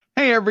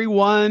Hi,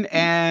 everyone,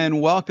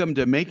 and welcome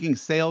to Making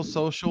Sales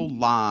Social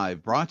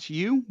Live, brought to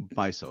you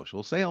by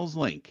Social Sales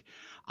Link.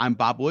 I'm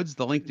Bob Woods,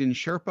 the LinkedIn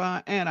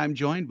Sherpa, and I'm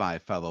joined by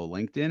fellow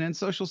LinkedIn and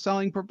social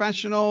selling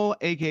professional,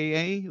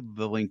 aka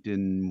the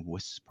LinkedIn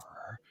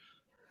Whisperer.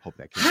 Hope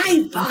that came Hi,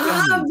 through.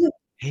 Bob.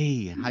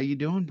 Hey, how you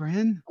doing,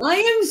 Bryn? I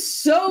am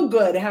so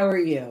good. How are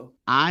you?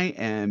 I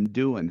am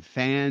doing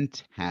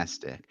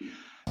fantastic.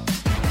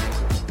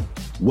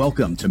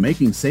 Welcome to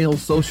Making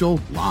Sales Social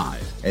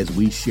Live, as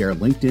we share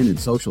LinkedIn and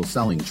social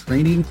selling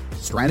training,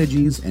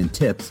 strategies, and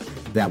tips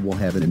that will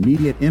have an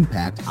immediate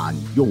impact on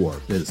your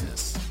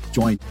business.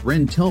 Join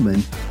Bryn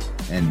Tillman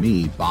and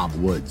me, Bob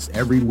Woods,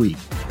 every week.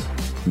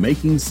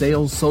 Making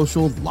Sales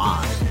Social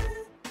Live.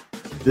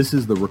 This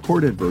is the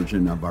recorded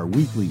version of our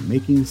weekly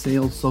Making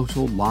Sales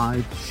Social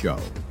Live show.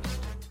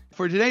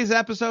 For today's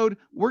episode,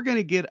 we're going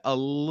to get a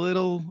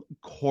little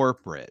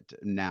corporate.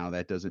 Now,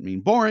 that doesn't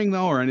mean boring,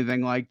 though, or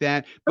anything like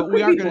that. But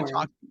we are going to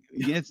talk.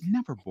 Yeah, it's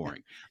never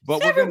boring. But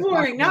it's never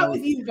boring. Not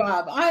with you,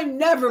 Bob. I'm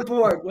never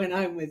bored when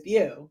I'm with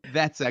you.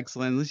 That's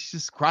excellent. Let's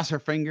just cross our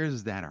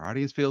fingers that our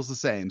audience feels the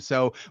same.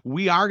 So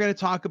we are going to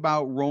talk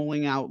about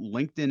rolling out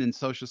LinkedIn and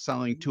social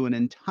selling to an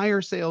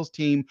entire sales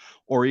team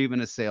or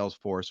even a sales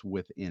force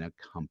within a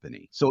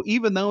company. So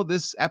even though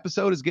this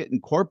episode is getting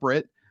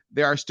corporate,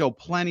 there are still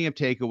plenty of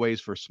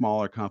takeaways for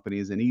smaller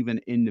companies and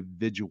even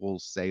individual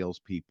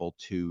salespeople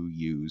to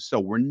use. So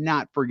we're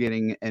not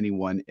forgetting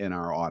anyone in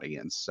our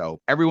audience.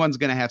 So everyone's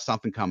going to have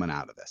something coming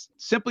out of this.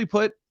 Simply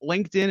put,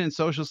 LinkedIn and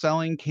social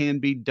selling can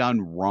be done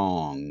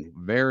wrong.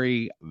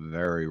 Very,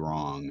 very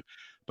wrong.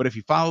 But if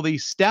you follow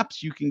these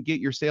steps, you can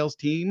get your sales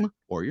team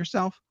or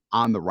yourself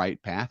on the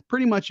right path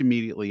pretty much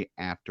immediately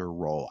after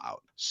rollout.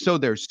 So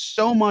there's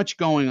so much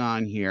going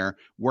on here.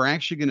 We're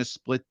actually going to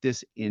split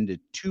this into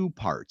two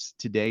parts.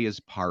 Today is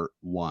part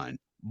one,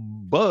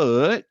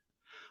 but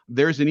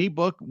there's an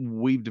ebook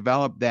we've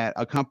developed that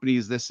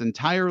accompanies this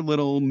entire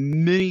little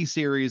mini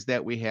series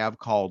that we have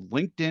called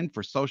LinkedIn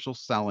for Social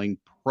Selling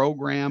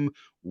Program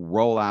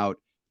Rollout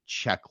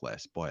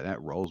Checklist. Boy,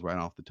 that rolls right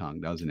off the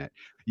tongue, doesn't it?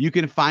 You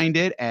can find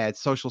it at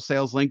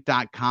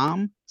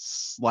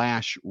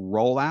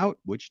socialsaleslink.com/rollout,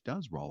 which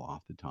does roll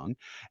off the tongue.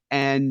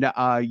 And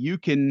you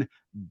can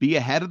be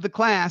ahead of the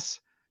class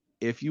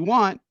if you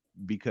want,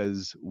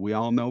 because we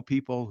all know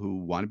people who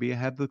want to be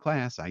ahead of the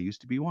class. I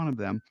used to be one of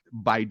them,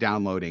 by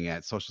downloading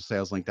at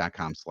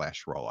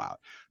socialsaleslink.com/rollout.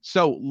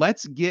 So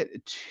let's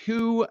get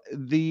to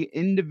the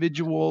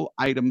individual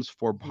items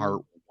for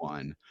part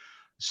one.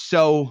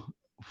 So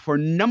for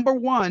number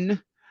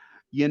one,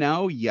 you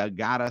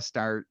gotta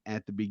start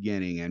at the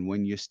beginning. And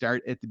when you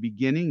start at the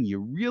beginning, you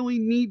really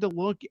need to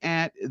look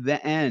at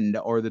the end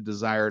or the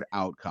desired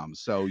outcome.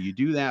 So you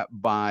do that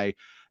by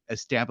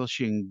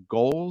establishing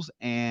goals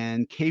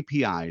and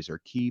KPIs, or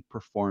key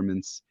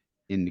performance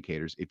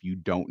indicators, if you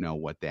don't know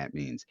what that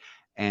means.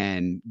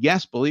 And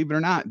yes, believe it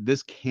or not,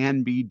 this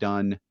can be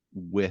done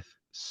with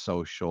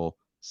social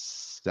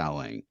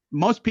selling.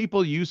 Most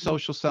people use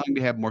social selling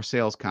to have more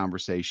sales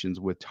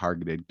conversations with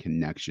targeted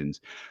connections.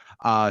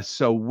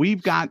 So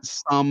we've got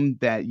some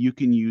that you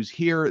can use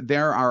here.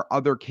 There are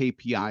other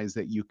KPIs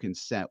that you can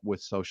set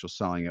with social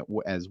selling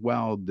as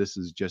well. This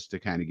is just to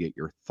kind of get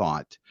your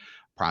thought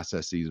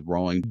processes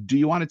rolling. Do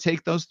you want to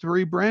take those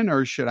three, Bryn,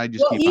 or should I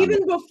just keep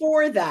even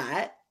before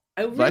that,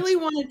 I really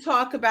want to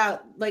talk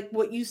about like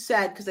what you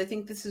said, because I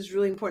think this is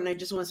really important. I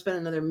just want to spend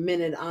another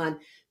minute on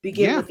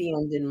begin with the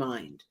end in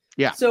mind.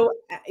 Yeah. So,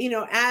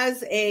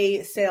 as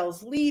a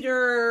sales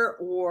leader,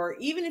 or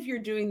even if you're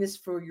doing this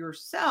for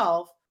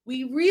yourself,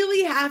 we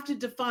really have to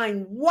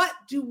define, what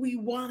do we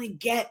want to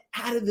get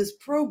out of this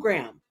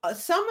program?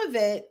 Some of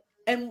it,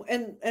 and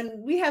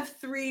we have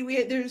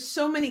three, there's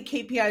so many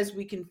KPIs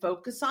we can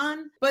focus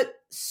on,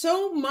 but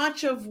so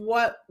much of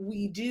what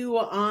we do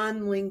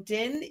on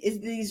LinkedIn is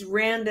these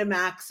random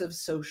acts of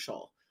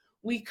social.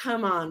 We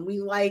come on, we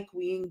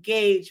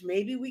engage,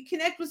 maybe we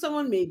connect with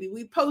someone, maybe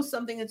we post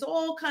something. It's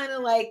all kind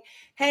of like,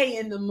 hey,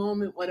 in the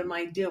moment, what am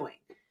I doing?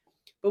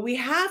 But we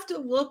have to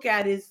look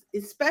at is,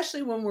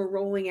 especially when we're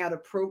rolling out a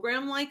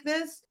program like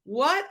this,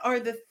 what are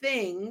the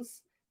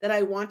things that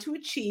I want to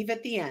achieve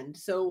at the end?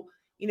 So,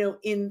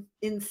 in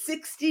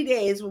 60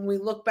 days, when we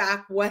look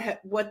back,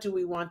 what do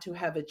we want to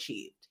have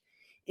achieved?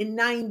 In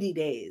 90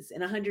 days, in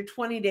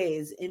 120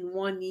 days, in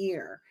 1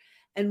 year.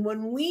 And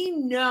when we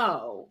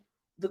know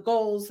the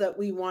goals that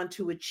we want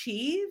to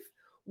achieve,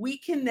 we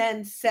can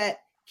then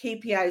set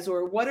KPIs,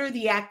 or what are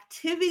the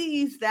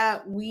activities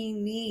that we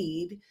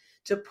need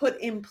to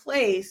put in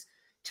place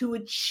to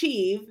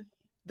achieve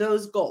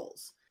those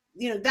goals.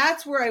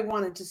 That's where I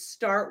wanted to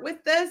start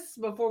with this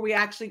before we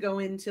actually go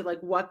into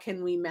like, what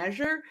can we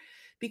measure?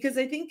 Because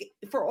I think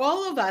for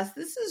all of us,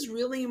 this is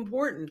really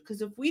important,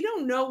 because if we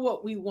don't know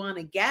what we want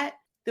to get,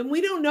 then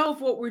we don't know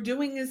if what we're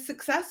doing is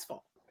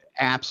successful.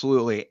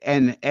 Absolutely.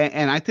 And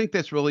I think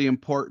that's really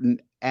important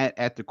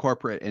at the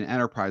corporate and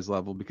enterprise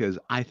level, because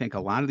I think a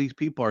lot of these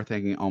people are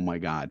thinking, oh my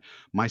God,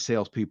 my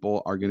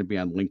salespeople are going to be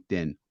on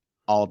LinkedIn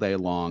all day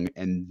long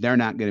and they're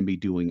not going to be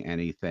doing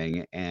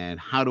anything. And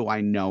how do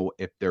I know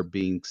if they're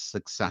being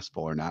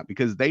successful or not?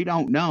 Because they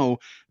don't know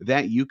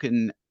that you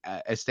can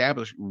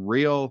establish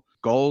real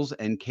goals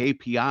and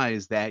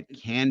KPIs that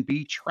can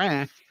be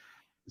tracked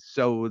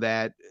so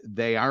that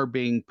they are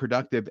being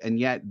productive and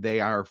yet they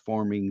are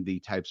forming the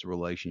types of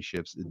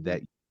relationships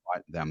that you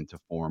want them to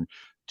form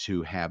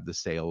to have the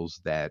sales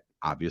that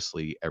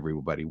obviously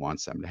everybody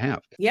wants them to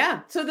have.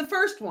 Yeah. So the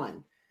first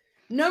one,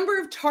 number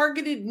of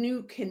targeted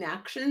new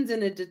connections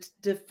in a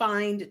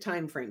defined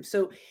time frame.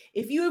 So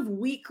if you have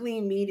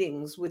weekly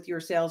meetings with your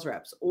sales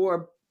reps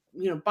or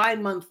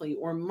bi-monthly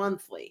or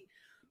monthly,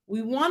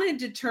 we want to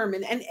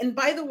determine, and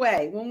by the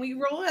way, when we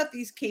roll out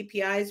these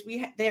KPIs,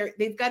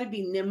 they've got to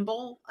be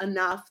nimble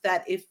enough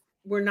that if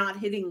we're not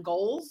hitting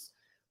goals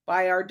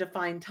by our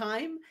defined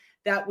time,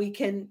 that we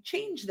can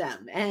change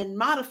them and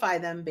modify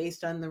them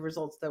based on the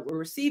results that we're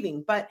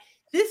receiving. But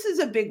this is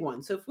a big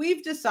one. So if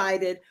we've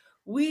decided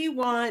we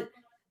want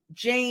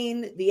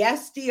Jane, the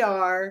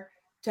SDR,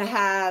 to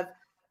have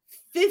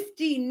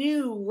 50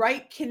 new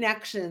right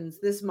connections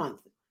this month,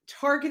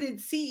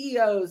 targeted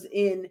CEOs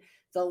in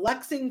the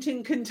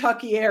Lexington,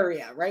 Kentucky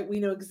area, right? We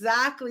know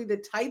exactly the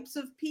types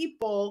of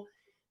people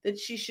that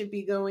she should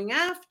be going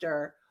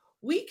after.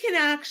 We can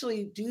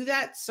actually do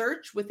that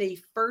search with a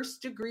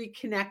first degree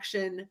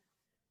connection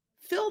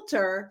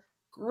filter,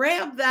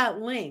 grab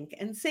that link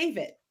and save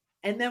it.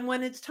 And then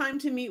when it's time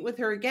to meet with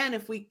her again,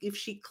 if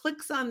she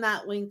clicks on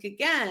that link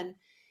again,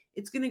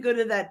 it's going to go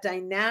to that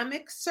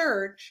dynamic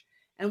search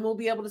and we'll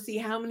be able to see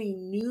how many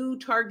new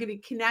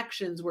targeted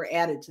connections were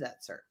added to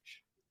that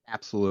search.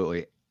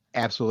 Absolutely.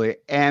 Absolutely.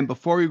 And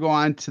before we go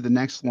on to the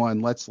next one,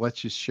 let's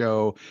just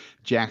show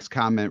Jack's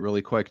comment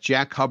really quick.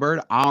 Jack Hubbard,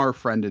 our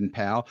friend and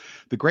pal.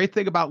 The great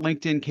thing about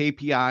LinkedIn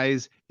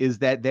KPIs is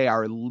that they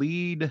are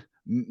lead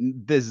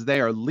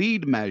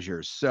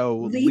measures. So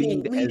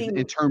lead as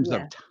in terms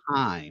of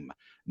time,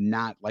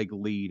 not like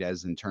lead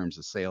as in terms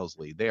of sales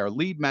lead. They are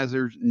lead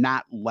measures,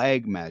 not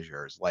lag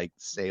measures like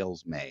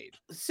sales made.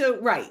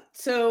 So, right.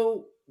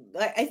 So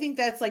I think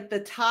that's like the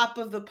top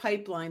of the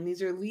pipeline.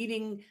 These are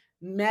leading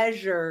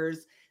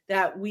measures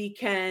that we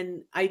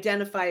can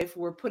identify if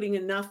we're putting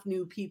enough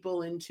new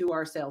people into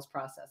our sales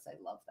process. I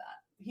love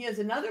that. He has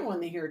another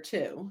one here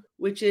too,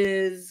 which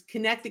is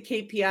connect the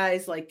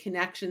KPIs like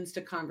connections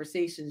to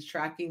conversations,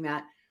 tracking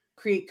that,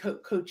 create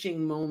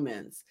coaching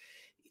moments.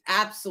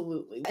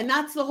 Absolutely. And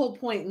that's the whole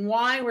point and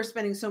why we're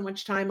spending so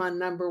much time on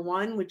number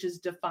one, which is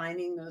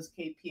defining those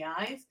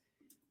KPIs.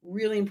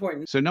 Really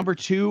important. So number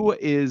 2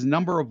 is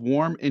number of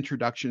warm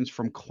introductions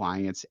from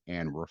clients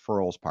and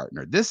referrals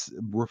partner.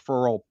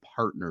 Referral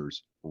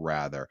partners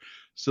rather.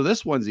 So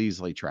this one's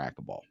easily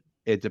trackable.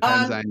 It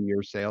depends on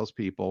your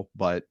salespeople,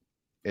 but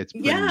it's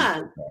pretty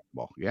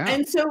trackable. Yeah.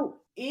 And so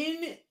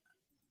in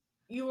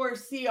your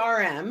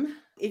CRM,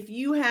 if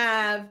you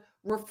have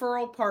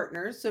referral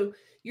partners, so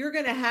you're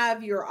going to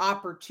have your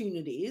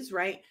opportunities,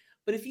 right?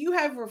 But if you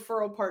have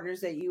referral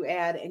partners that you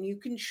add and you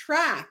can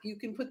track, you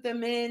can put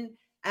them in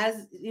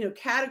as,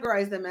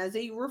 categorize them as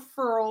a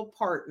referral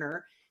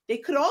partner. They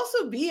could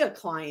also be a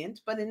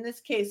client, but in this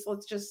case,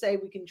 let's just say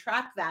we can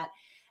track that.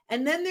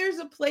 And then there's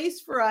a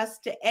place for us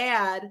to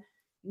add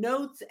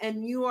notes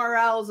and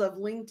URLs of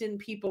LinkedIn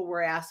people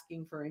we're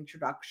asking for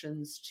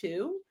introductions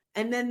to.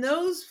 And then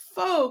those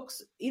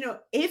folks,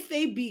 if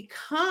they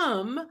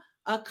become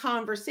a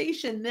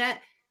conversation,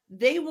 that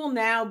they will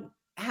now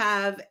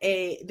have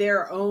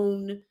their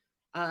own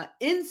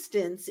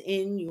instance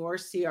in your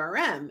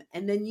CRM.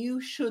 And then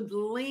you should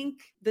link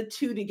the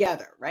two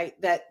together, right?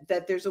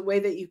 That there's a way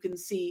that you can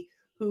see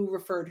who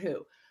referred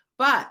who.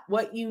 But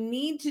what you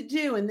need to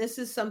do, and this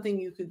is something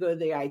you could go to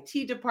the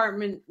IT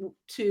department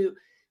to,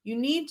 you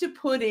need to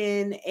put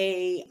in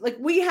like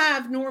we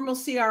have normal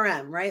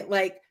CRM, right?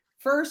 Like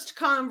first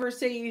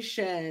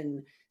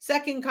conversation,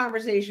 second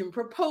conversation,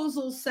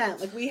 proposal sent.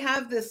 Like we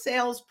have the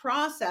sales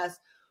process.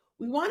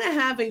 We want to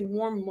have a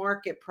warm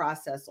market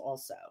process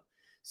also.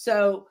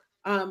 So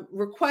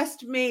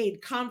request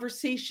made,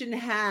 conversation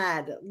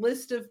had,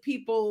 list of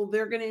people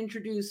they're going to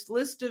introduce,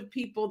 list of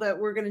people that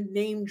we're going to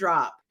name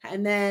drop.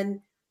 And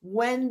then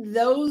when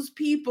those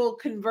people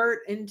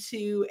convert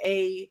into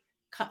a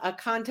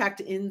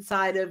contact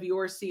inside of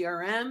your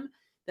CRM,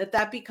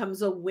 that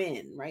becomes a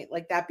win, right?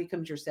 Like that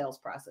becomes your sales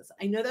process.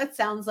 I know that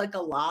sounds like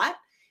a lot.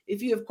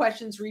 If you have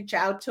questions, reach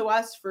out to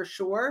us for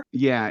sure.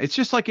 Yeah, it's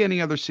just like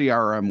any other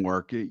CRM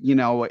work.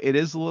 It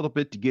is a little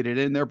bit to get it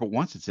in there, but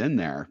once it's in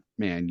there,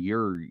 man,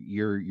 you're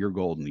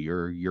golden.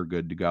 You're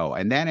good to go.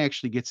 And that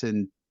actually gets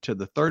into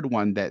the third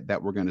one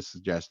that we're going to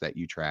suggest that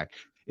you track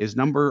is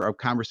number of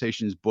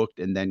conversations booked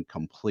and then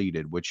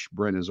completed, which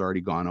Brent has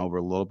already gone over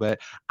a little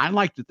bit. I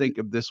like to think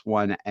of this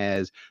one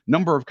as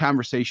number of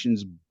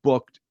conversations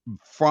booked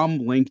from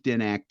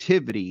LinkedIn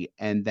activity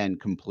and then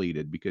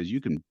completed, because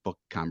you can book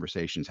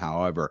conversations.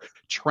 However,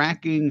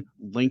 tracking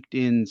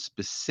LinkedIn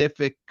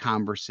specific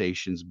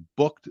conversations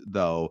booked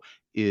though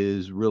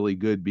is really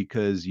good,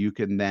 because you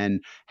can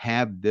then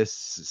have this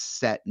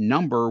set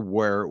number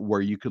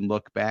where you can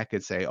look back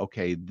and say,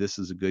 okay, this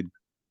is a good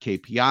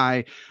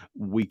KPI,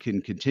 we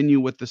can continue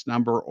with this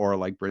number, or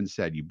like Bryn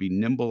said, you be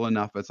nimble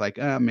enough. It's like,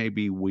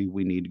 maybe we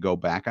need to go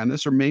back on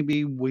this, or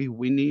maybe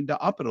we need to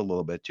up it a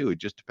little bit too. It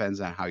just depends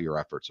on how your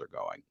efforts are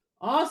going.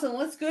 Awesome.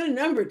 Let's go to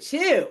number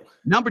 2.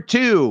 Number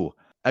 2,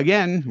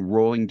 again,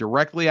 rolling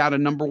directly out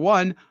of number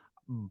 1,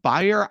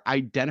 buyer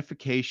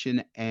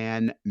identification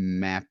and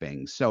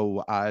mapping.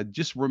 So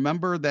just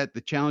remember that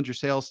the Challenger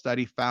Sales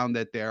Study found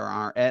that there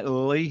are at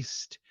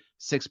least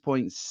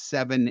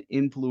 6.7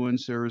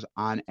 influencers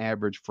on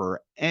average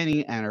for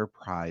any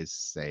enterprise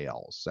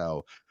sale.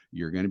 So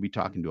you're going to be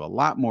talking to a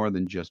lot more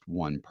than just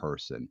one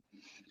person.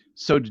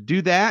 So to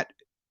do that,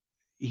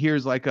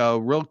 here's like a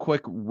real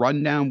quick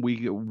rundown. We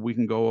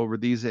can go over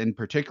these in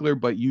particular,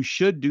 but you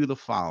should do the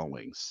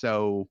following.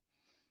 So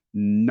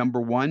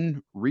number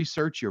 1,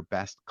 research your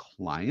best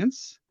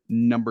clients.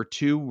 Number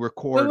 2,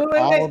 record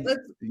all.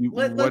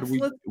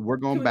 We're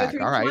going back.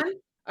 All right.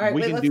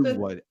 We can do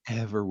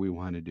whatever we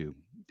want to do.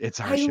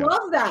 It's our show. I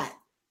love that.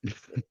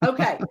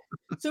 Okay.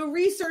 So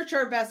research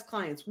our best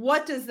clients.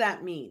 What does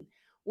that mean?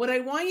 What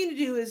I want you to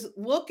do is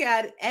look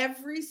at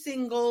every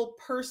single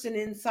person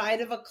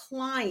inside of a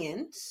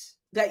client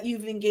that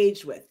you've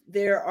engaged with.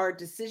 There are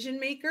decision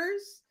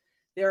makers.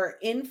 There are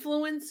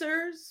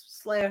influencers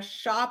 /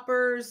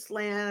 shoppers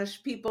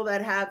 / people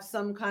that have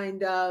some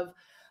kind of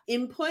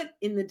input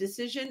in the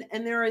decision.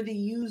 And there are the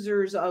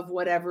users of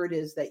whatever it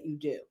is that you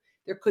do.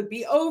 There could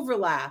be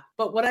overlap.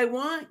 But what I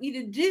want you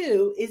to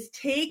do is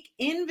take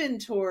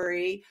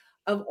inventory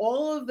of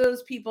all of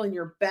those people in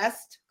your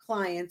best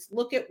clients.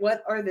 Look at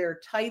what are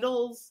their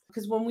titles.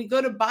 Because when we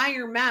go to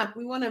buyer map,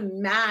 we want to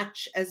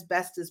match as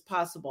best as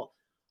possible.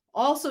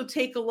 Also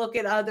take a look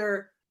at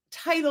other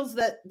titles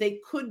that they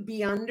could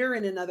be under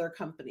in another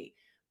company,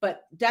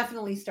 but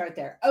definitely start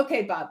there.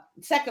 Okay, Bob,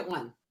 second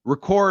one.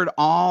 Record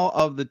all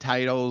of the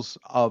titles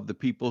of the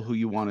people who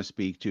you want to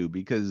speak to,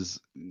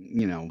 because,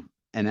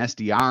 an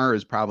SDR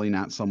is probably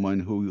not someone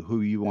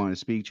who you want to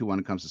speak to when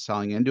it comes to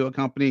selling into a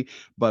company,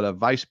 but a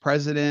vice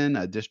president,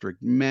 a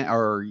district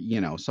or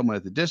someone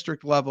at the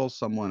district level,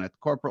 someone at the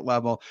corporate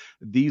level.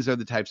 These are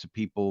the types of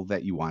people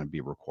that you want to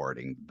be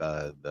recording,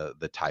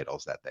 the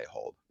titles that they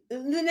hold. The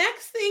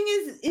next thing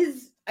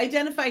is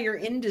identify your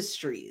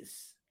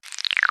industries.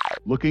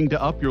 Looking to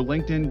up your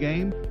LinkedIn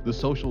game? The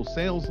Social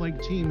Sales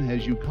Link team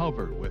has you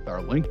covered with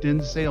our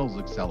LinkedIn Sales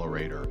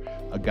Accelerator,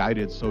 a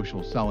guided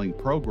social selling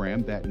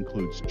program that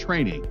includes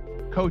training,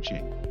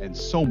 coaching, and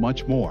so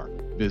much more.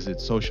 Visit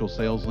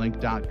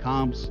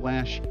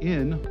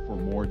socialsaleslink.com/in for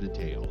more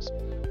details.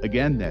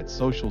 Again, that's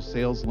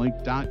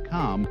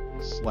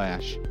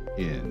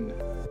socialsaleslink.com/in.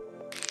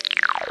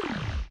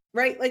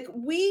 Right. Like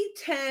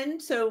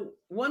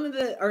one of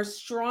our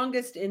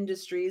strongest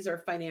industries are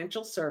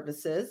financial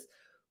services,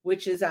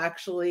 which is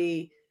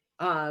actually,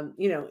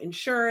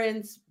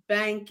 insurance,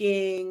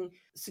 banking,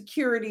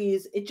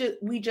 securities.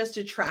 We just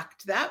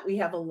attract that. We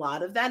have a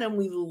lot of that and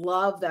we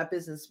love that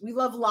business. We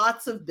love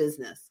lots of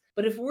business.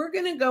 But if we're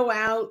going to go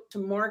out to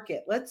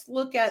market, let's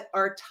look at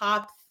our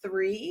top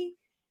 3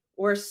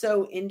 or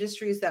so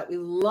industries that we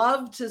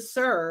love to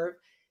serve,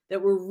 that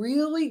we're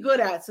really good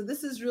at. So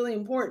this is really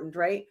important,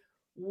 right?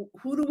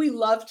 Who do we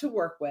love to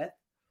work with?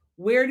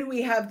 Where do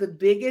we have the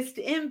biggest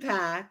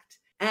impact?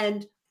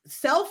 And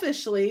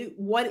selfishly,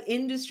 what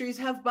industries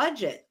have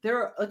budget?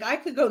 I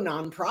could go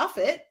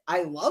nonprofit.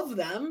 I love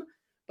them,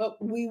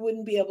 but we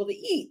wouldn't be able to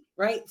eat,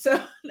 right?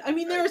 So,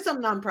 there are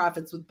some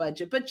nonprofits with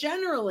budget, but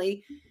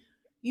generally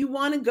you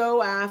want to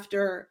go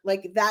after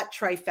like that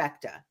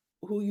trifecta: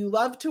 who you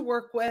love to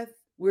work with,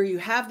 where you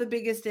have the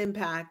biggest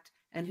impact,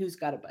 and who's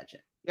got a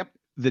budget. Yep.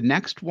 The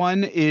next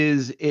one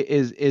is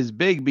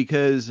big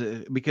because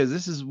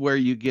this is where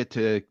you get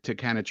to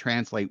kind of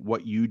translate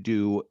what you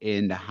do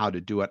into how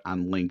to do it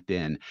on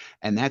LinkedIn.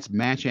 And that's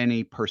match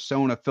any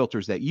persona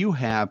filters that you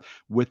have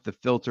with the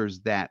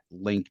filters that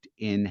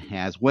LinkedIn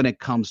has when it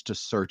comes to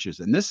searches.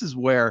 And this is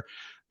where,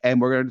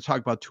 and we're going to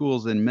talk about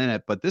tools in a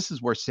minute, but this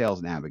is where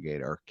Sales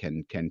Navigator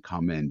can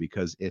come in,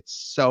 because it's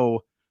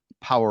so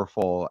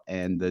powerful,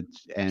 and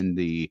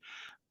the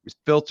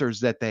filters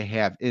that they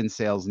have in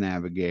Sales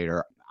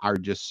Navigator are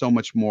just so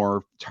much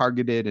more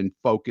targeted and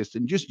focused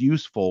and just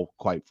useful,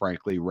 quite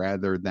frankly,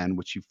 rather than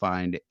what you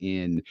find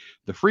in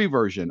the free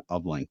version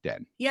of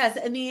LinkedIn. Yes.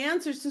 And the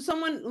answer, so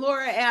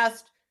Laura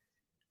asked,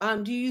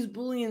 do you use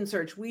Boolean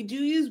search? We do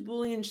use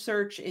Boolean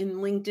search in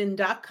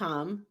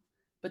LinkedIn.com,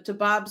 but to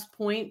Bob's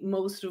point,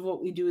 most of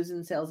what we do is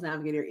in Sales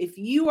Navigator. If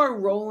you are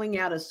rolling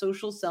out a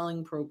social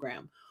selling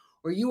program,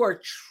 or you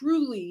are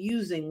truly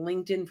using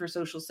LinkedIn for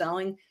social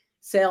selling,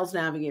 Sales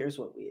Navigator is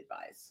what we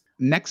advise.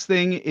 Next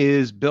thing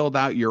is build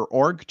out your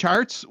org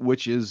charts,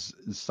 which is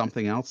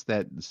something else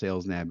that the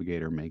Sales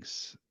Navigator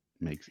makes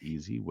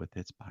easy with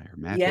its buyer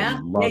mapping. Yeah,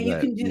 you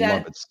can do that.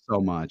 Love it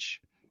so much.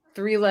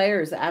 3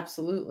 layers,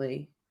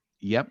 absolutely.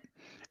 Yep.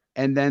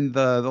 And then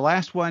the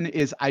last one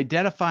is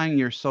identifying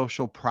your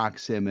social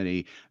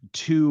proximity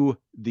to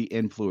the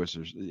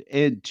influencers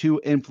and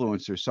to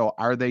influencers. So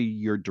are they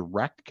your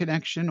direct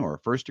connection or a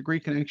first degree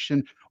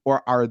connection,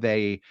 or are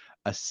they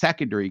a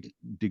secondary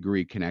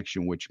degree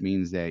connection, which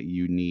means that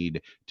you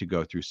need to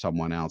go through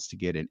someone else to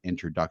get an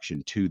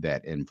introduction to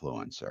that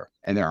influencer?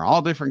 And there are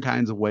all different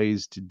kinds of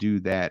ways to do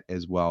that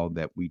as well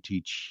that we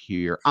teach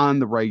here on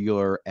the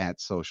regular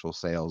at Social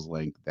Sales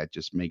Link. That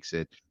just makes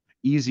it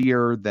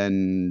easier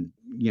than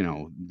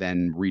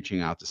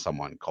reaching out to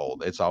someone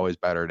cold. It's always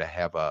better to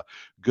have a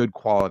good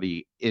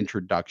quality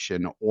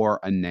introduction or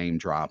a name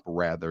drop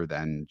rather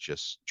than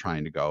just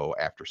trying to go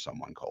after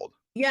someone cold.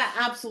 Yeah,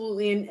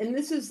 absolutely. And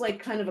this is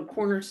like kind of a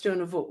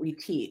cornerstone of what we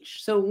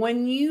teach. So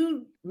when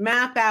you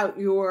map out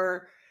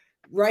your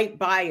right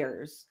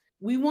buyers,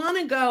 we want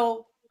to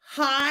go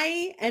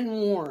high and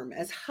warm,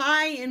 as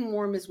high and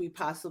warm as we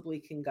possibly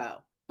can go.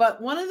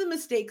 But one of the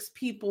mistakes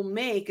people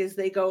make is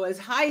they go as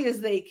high as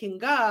they can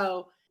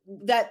go,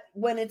 that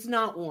when it's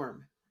not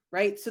warm,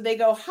 right? So they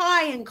go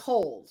high and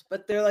cold,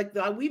 but they're like,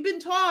 we've been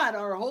taught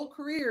our whole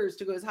careers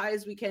to go as high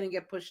as we can and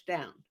get pushed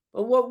down.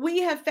 But what we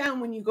have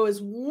found, when you go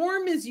as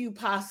warm as you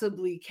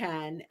possibly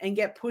can and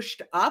get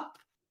pushed up,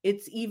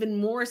 it's even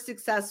more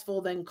successful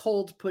than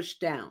cold pushed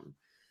down.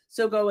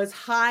 So go as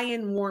high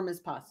and warm as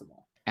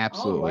possible.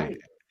 Absolutely. Right.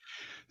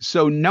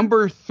 So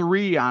number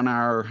 3 on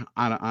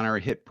our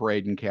hit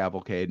parade and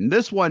cavalcade, and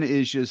this one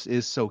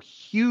is so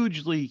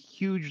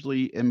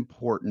hugely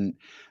important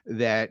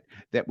that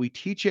we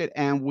teach it,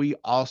 and we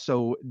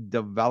also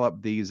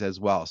develop these as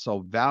well. So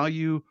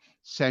value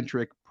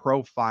centric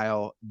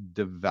profile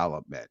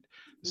development.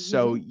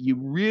 So you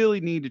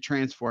really need to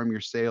transform your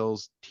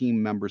sales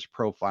team members'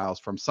 profiles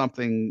from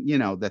something,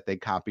 that they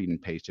copied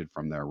and pasted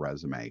from their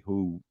resume.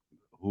 Who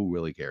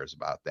really cares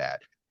about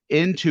that?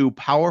 Into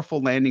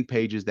powerful landing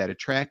pages that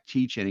attract,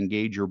 teach, and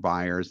engage your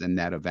buyers, and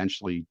that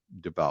eventually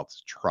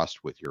develops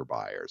trust with your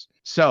buyers.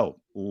 So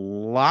a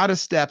lot of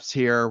steps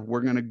here.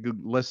 We're going to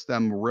list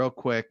them real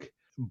quick,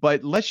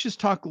 but let's just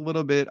talk a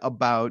little bit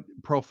about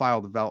profile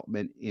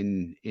development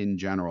in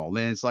general.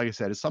 And it's, like I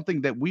said, it's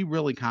something that we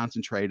really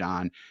concentrate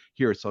on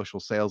here at Social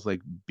Sales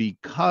Link,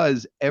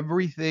 because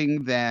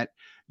everything that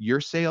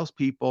your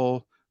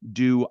salespeople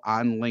do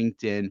on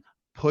LinkedIn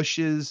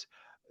pushes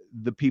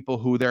the people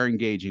who they're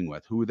engaging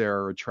with, who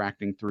they're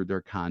attracting through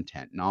their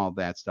content and all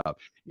that stuff.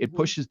 It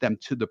pushes them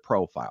to the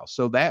profile.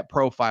 So that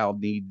profile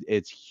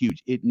it's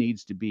huge. It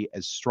needs to be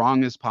as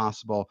strong as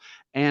possible.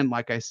 And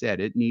like I said,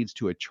 it needs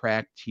to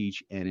attract,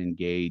 teach, and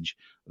engage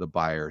the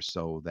buyer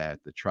so that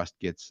the trust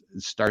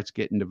starts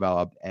getting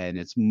developed, and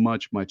it's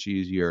much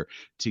easier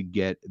to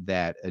get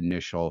that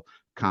initial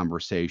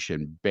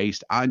conversation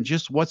based on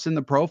just what's in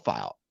the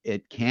profile.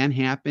 It can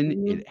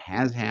happen. It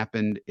has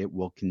happened. It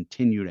will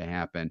continue to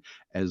happen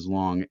as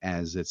long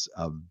as it's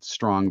a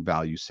strong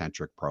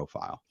value-centric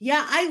profile.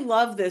 Yeah, I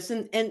love this.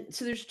 And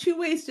so there's 2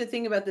 ways to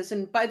think about this.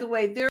 And by the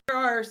way, there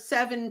are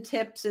 7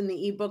 tips in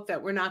the ebook that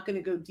we're not going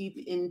to go deep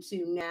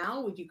into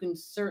now. You can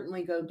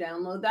certainly go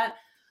download that.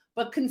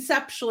 But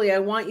conceptually, I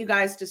want you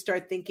guys to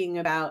start thinking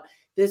about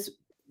this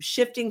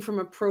shifting from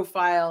a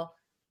profile,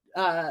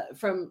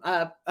 from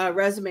a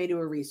resume to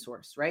a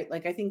resource, right?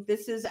 Like, I think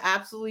this is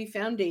absolutely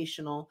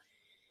foundational.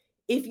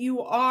 If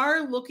you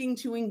are looking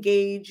to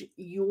engage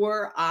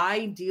your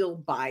ideal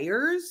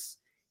buyers,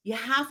 you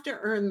have to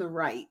earn the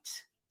right.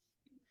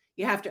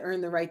 You have to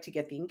earn the right to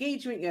get the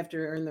engagement. You have to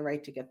earn the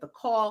right to get the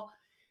call.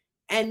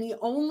 And the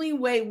only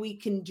way we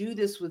can do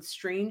this with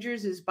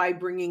strangers is by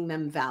bringing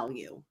them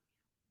value.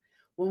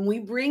 When we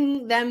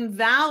bring them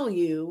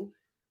value,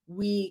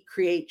 we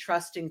create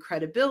trust and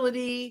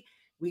credibility.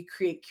 We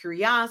create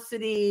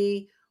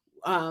curiosity.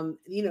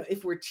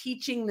 If we're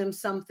teaching them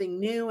something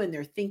new and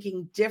they're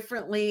thinking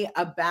differently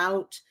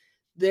about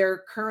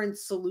their current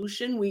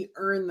solution, we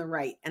earn the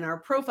right. And our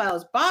profile,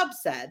 as Bob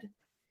said,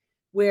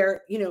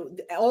 where,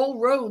 all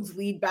roads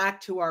lead back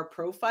to our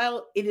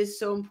profile, it is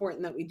so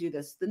important that we do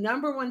this. The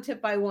number 1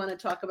 tip I want to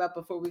talk about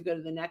before we go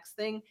to the next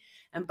thing,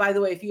 and by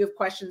the way, if you have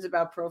questions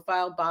about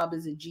profile, Bob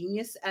is a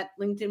genius at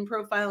LinkedIn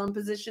profile and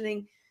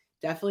positioning.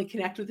 Definitely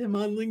connect with him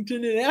on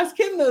LinkedIn and ask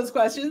him those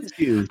questions. Thank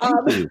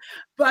you.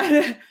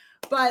 But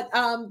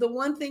the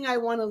one thing I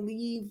want to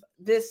leave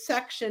this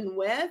section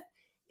with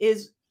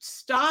is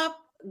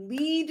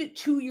lead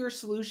to your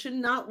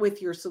solution, not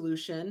with your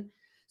solution.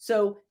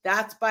 So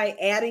that's by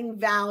adding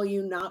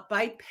value, not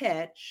by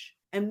pitch.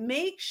 And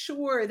make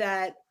sure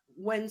that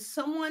when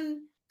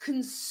someone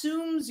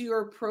consumes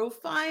your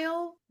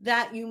profile,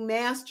 that you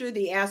master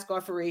the ask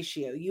offer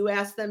ratio. You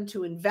ask them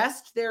to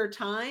invest their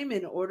time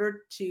in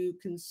order to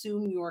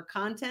consume your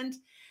content.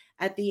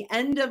 At the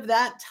end of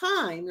that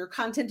time, your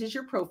content is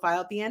your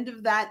profile. At the end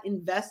of that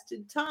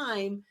invested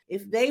time,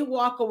 if they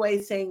walk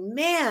away saying,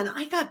 man,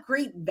 I got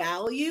great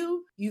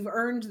value, you've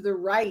earned the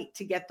right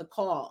to get the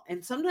call.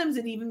 And sometimes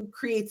it even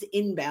creates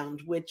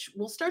inbound, which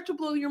will start to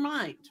blow your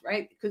mind,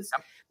 right? Because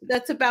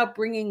that's about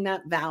bringing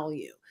that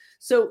value.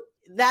 So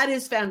that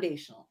is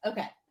foundational.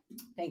 Okay.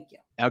 Thank you.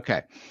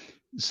 Okay.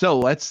 So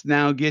let's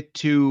now get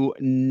to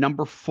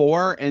number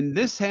 4, and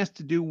this has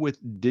to do with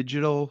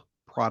digital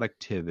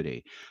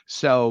productivity.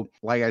 So,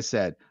 like I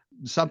said,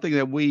 something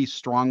that we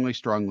strongly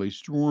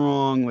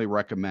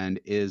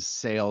recommend is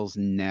Sales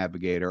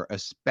Navigator,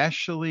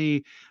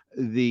 especially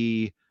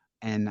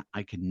and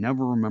I can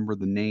never remember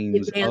the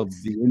names of the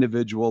Advanced.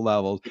 individual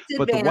levels, It's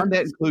but the one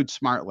that advanced. includes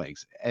smart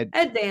links.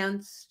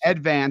 Advanced.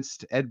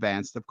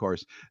 Advanced, of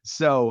course.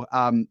 So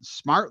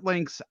smart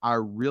links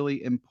are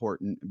really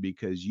important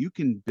because you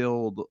can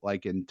build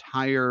like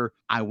entire,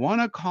 I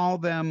want to call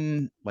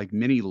them like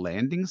mini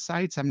landing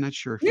sites. I'm not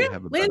sure if Yeah, you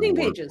have a better landing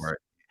word pages. for it.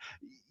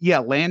 Yeah,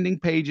 landing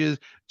pages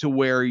to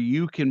where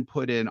you can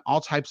put in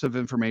all types of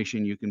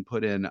information. You can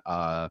put in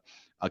a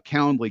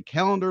Calendly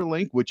calendar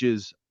link, which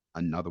is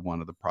another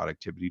one of the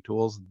productivity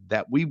tools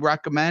that we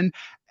recommend.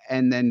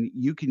 And then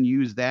you can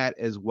use that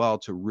as well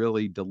to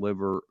really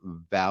deliver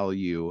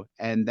value.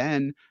 And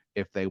then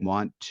if they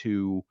want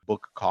to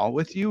book a call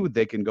with you,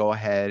 they can go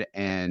ahead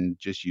and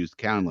just use the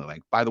Calendly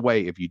link. By the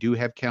way, if you do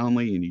have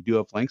Calendly and you do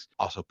have links,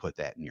 also put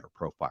that in your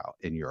profile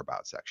in your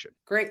about section.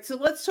 Great. So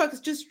let's talk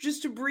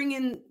just to bring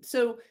in.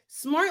 So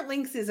Smart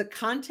Links is a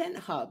content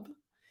hub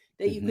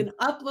that you can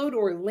upload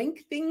or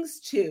link things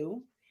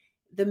to.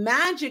 The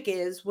magic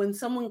is when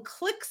someone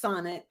clicks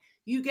on it,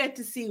 you get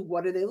to see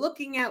what are they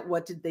looking at,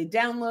 what did they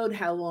download,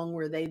 how long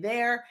were they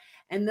there,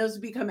 and those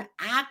become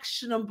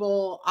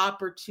actionable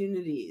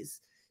opportunities.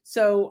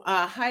 So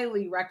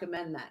highly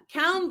recommend that.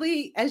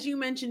 Calendly, as you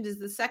mentioned, is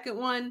the second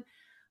one.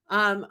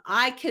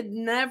 I could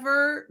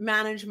never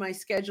manage my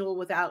schedule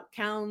without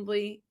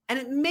Calendly, and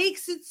it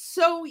makes it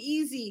so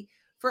easy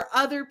for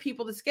other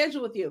people to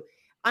schedule with you.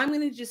 I'm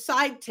going to just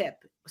side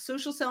tip,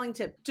 social selling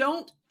tip.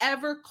 Don't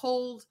ever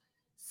cold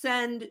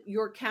send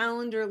your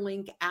calendar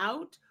link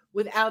out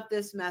without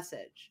this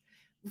message.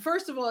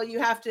 First of all, you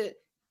have to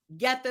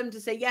get them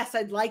to say, yes,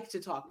 I'd like to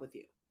talk with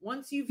you.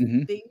 Once you've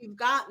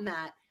gotten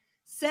that,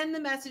 send the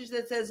message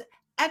that says,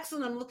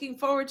 excellent, I'm looking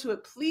forward to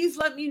it. Please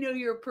let me know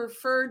your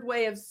preferred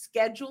way of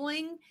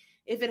scheduling.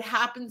 If it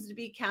happens to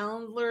be a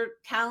calendar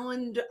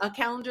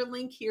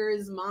link, here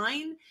is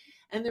mine.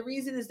 And the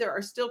reason is there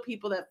are still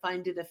people that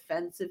find it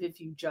offensive if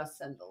you just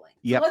send a link.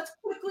 Yep. So let's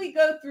quickly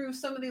go through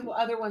some of the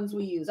other ones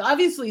we use.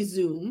 Obviously,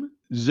 Zoom.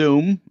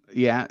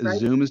 Yeah, right?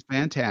 Zoom is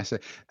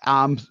fantastic.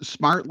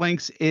 Smart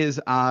Links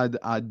is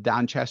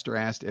Don Chester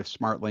asked if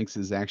Smart Links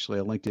is actually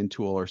a LinkedIn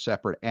tool or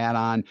separate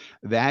add-on.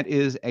 That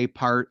is a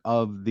part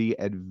of the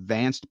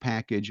advanced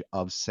package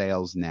of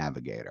Sales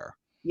Navigator.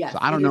 Yes, so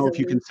I don't know if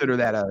you consider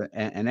that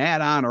an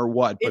add-on or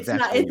what, but it's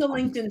not. It's a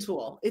LinkedIn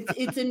tool.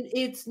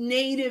 It's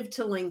native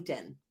to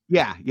LinkedIn.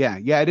 Yeah.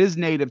 It is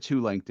native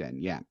to LinkedIn.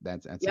 Yeah,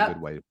 that's a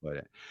good way to put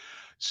it.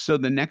 So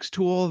the next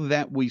tool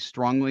that we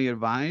strongly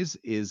advise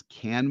is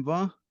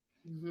Canva.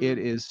 It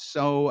is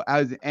so,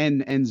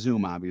 and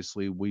Zoom,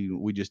 obviously,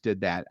 we just did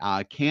that.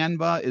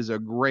 Canva is a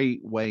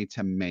great way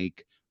to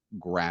make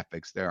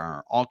graphics. There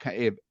are all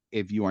kinds,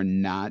 if you are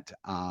not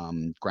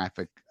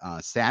graphic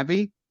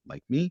savvy,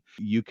 like me,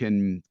 you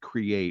can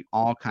create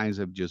all kinds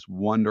of just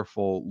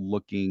wonderful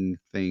looking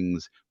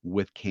things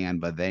with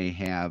Canva. They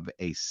have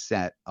a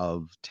set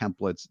of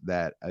templates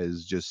that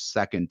is just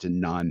second to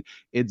none.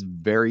 It's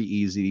very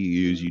easy to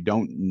use. You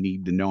don't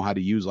need to know how to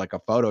use like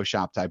a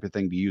Photoshop type of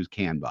thing to use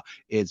Canva.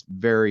 It's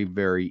very,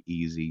 very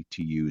easy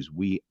to use.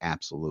 We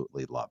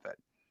absolutely love it.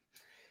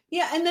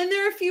 Yeah, and then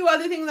there are a few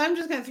other things I'm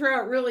just going to throw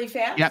out really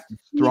fast. Yep,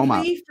 throw them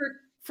out.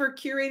 For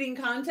curating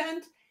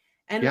content.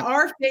 And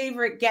our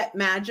favorite, Get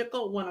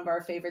Magical, one of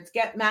our favorites,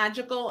 Get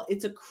Magical.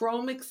 It's a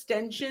Chrome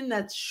extension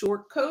that's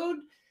short code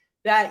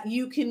that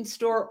you can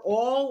store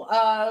all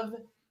of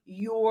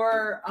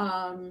your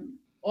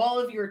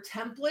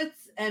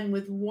templates, and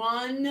with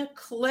one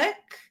click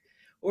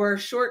or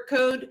short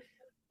code,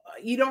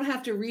 you don't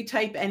have to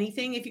retype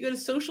anything. If you go to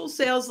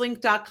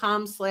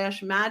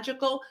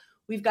socialsaleslink.com/magical,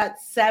 we've got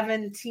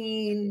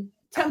 17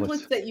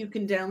 templates that you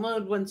can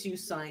download once you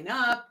sign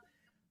up.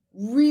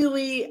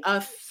 Really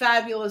a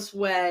fabulous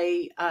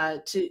way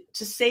to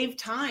save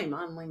time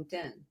on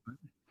LinkedIn.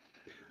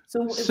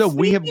 So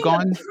we have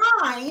gone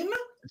time.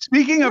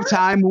 Speaking of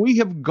time, we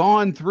have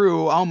gone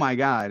through, oh my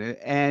God,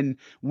 and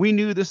we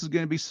knew this was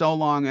going to be so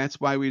long. That's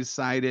why we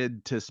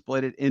decided to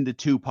split it into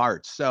 2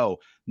 parts. So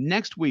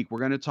next week, we're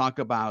going to talk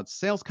about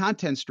sales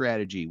content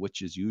strategy,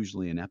 which is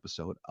usually an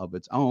episode of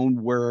its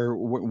own. We're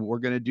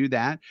going to do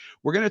that.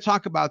 We're going to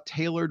talk about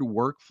tailored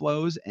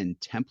workflows and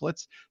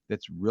templates.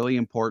 That's really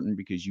important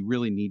because you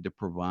really need to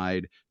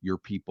provide your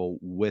people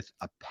with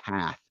a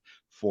path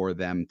for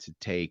them to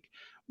take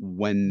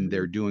when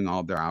they're doing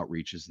all their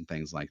outreaches and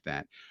things like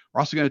that. We're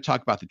also going to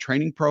talk about the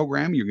training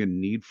program you're going to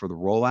need for the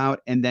rollout,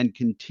 and then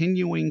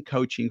continuing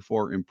coaching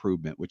for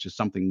improvement, which is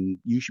something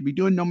you should be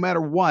doing no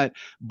matter what,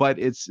 but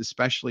it's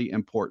especially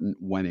important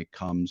when it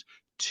comes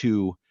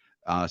to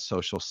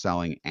social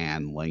selling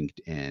and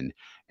LinkedIn.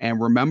 And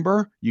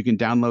remember, you can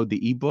download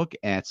the ebook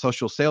at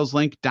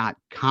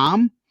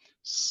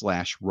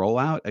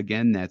socialsaleslink.com/rollout.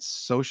 Again,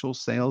 that's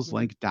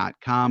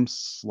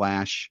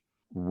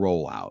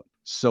socialsaleslink.com/rollout.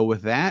 So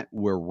with that,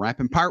 we're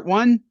wrapping part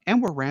 1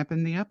 and we're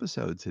wrapping the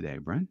episode today,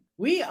 Brent.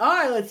 We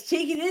are. Let's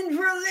take it in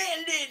for a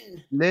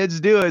landing. Let's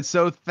do it.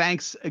 So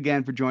thanks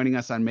again for joining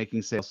us on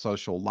Making Sales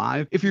Social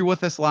Live. If you're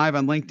with us live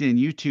on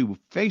LinkedIn, YouTube,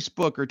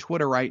 Facebook, or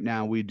Twitter right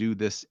now, we do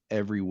this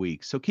every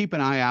week. So keep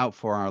an eye out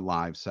for our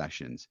live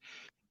sessions.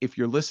 If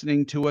you're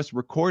listening to us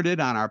recorded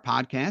on our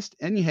podcast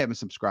and you haven't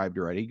subscribed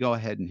already, go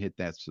ahead and hit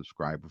that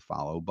subscribe or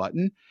follow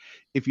button.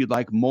 If you'd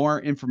like more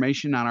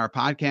information on our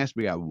podcast,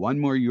 we got one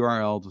more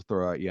URL to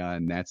throw at you,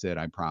 and that's it,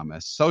 I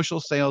promise.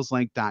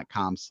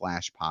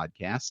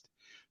 socialsaleslink.com/podcast.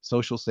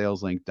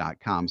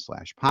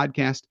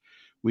 socialsaleslink.com/podcast.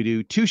 We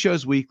do 2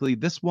 shows weekly,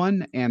 this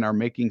one and our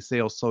Making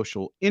Sales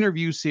Social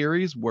interview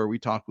series, where we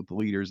talk with the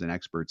leaders and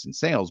experts in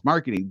sales,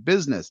 marketing,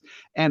 business,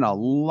 and a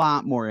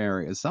lot more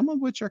areas, some of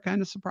which are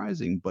kind of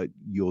surprising, but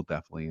you'll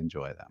definitely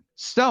enjoy them.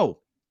 So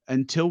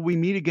until we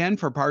meet again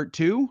for part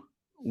 2,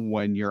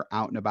 when you're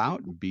out and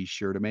about, be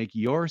sure to make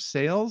your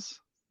sales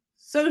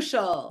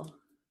social.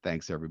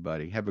 Thanks,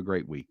 everybody. Have a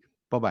great week.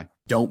 Bye-bye.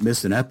 Don't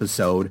miss an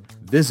episode.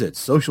 Visit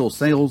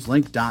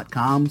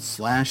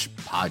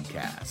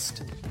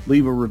socialsaleslink.com/podcast.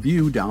 Leave a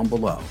review down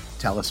below.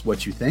 Tell us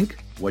what you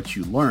think, what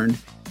you learned,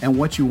 and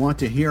what you want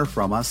to hear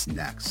from us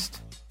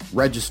next.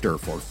 Register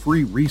for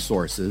free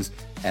resources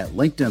at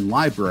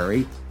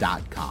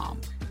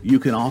linkedinlibrary.com. You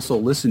can also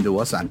listen to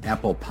us on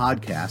Apple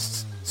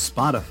Podcasts,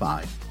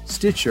 Spotify,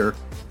 Stitcher,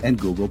 and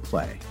Google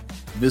Play.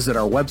 Visit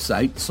our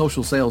website,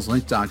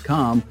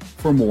 socialsaleslink.com,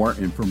 for more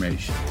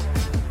information.